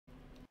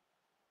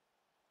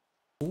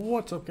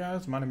What's up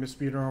guys, my name is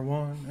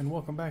SpeedRunner1 and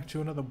welcome back to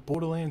another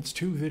Borderlands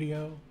 2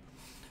 video.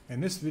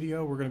 In this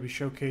video we're going to be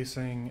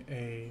showcasing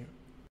a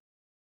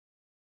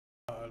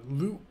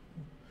loot.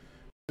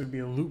 It would be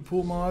a loot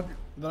pool mod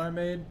that I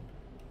made.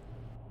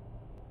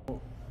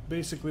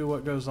 Basically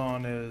what goes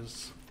on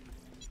is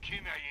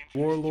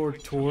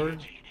Warlord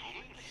Turge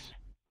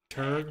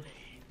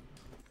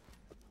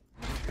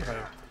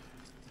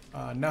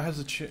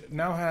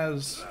now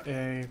has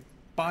a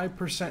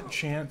 5%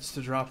 chance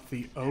to drop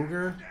the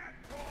Ogre.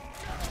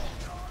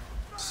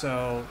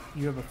 So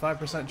you have a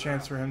 5%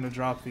 chance for him to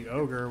drop the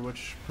Ogre,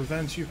 which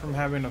prevents you from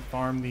having to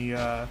farm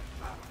the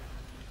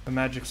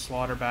magic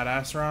slaughter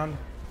badass round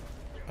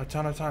a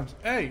ton of times.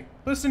 Hey,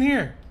 listen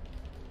here.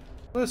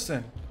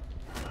 Listen.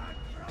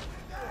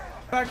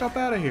 Back up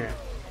out of here.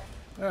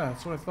 Yeah,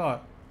 that's what I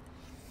thought.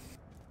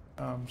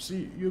 So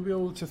you'll be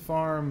able to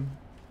farm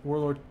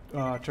Warlord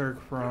Turge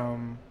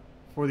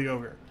for the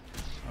Ogre.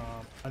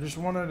 I just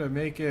wanted to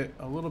make it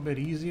a little bit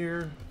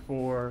easier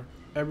for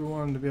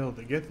everyone to be able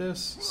to get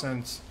this,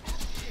 since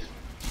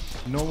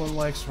no one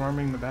likes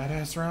farming the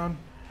badass round.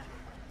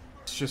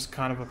 It's just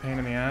kind of a pain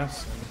in the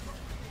ass, and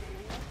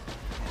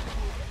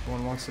no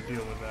one wants to deal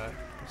with that.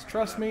 Just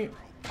trust me,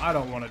 I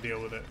don't want to deal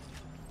with it.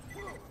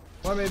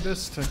 So I made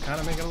this to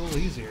kind of make it a little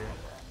easier.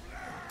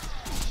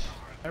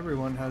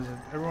 Everyone has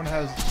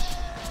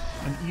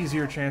an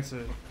easier chance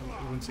at,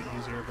 I wouldn't say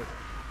easier, but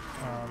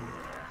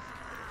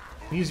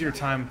an easier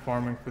time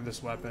farming for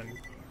this weapon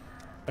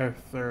if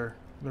they're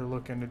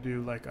looking to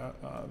do like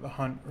the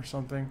hunt or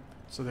something,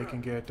 so they can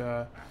get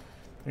they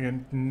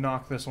can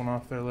knock this one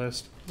off their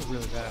list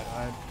really bad.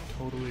 I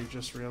totally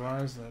just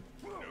realized that.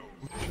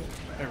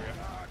 There we go.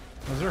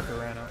 Berserker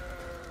ran out.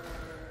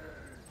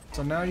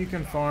 So now you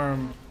can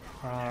farm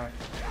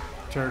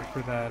Turge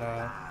for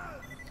that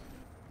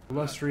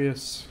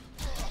illustrious.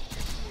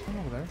 Come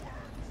over there.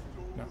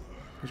 No,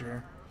 because you're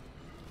here.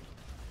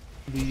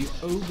 The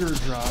Ogre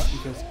drop,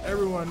 because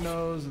everyone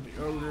knows that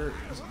the Ogre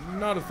is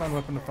not a fun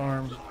weapon to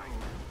farm.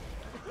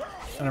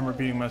 And I'm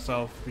repeating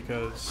myself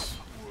because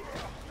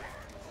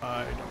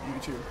I don't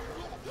YouTube.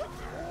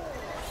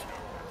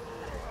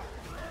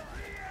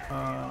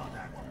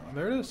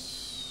 There it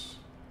is.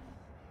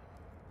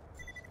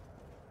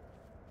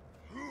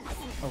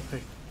 Oh,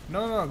 hey.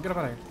 No, get up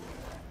out of here.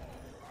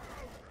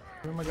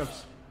 Give me my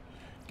gubs.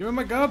 Give me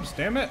my gubs,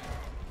 damn it!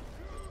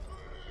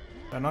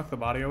 Did I knock the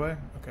body away?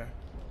 Okay.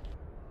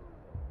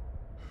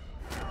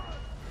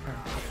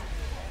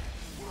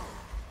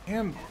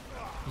 Damn,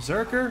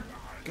 Berserker!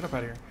 Get up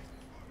out of here.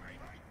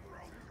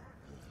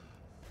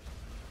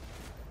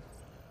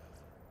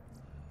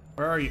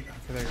 Where are you?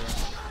 Okay, there you are.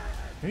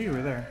 I knew you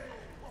were there.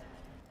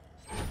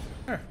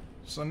 There.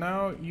 So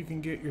now you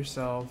can get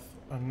yourself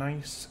a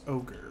nice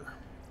Ogre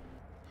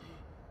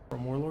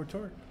from Warlord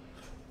Turge.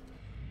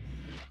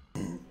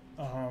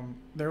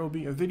 There will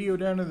be a video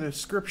down in the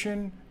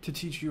description to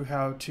teach you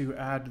how to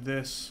add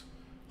this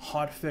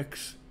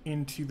hotfix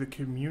into the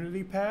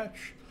community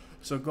patch.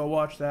 So go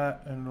watch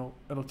that, and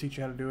it'll teach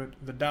you how to do it.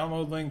 The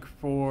download link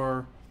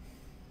for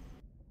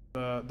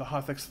the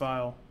hotfix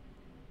file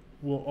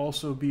will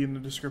also be in the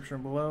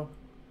description below.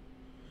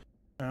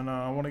 And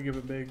I want to give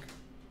a big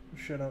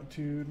shout out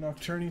to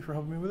Nocturne for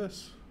helping me with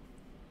this.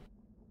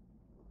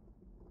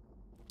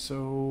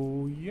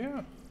 So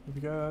yeah, hope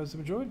you guys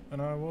have enjoyed,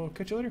 and I will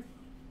catch you later.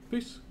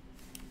 Peace.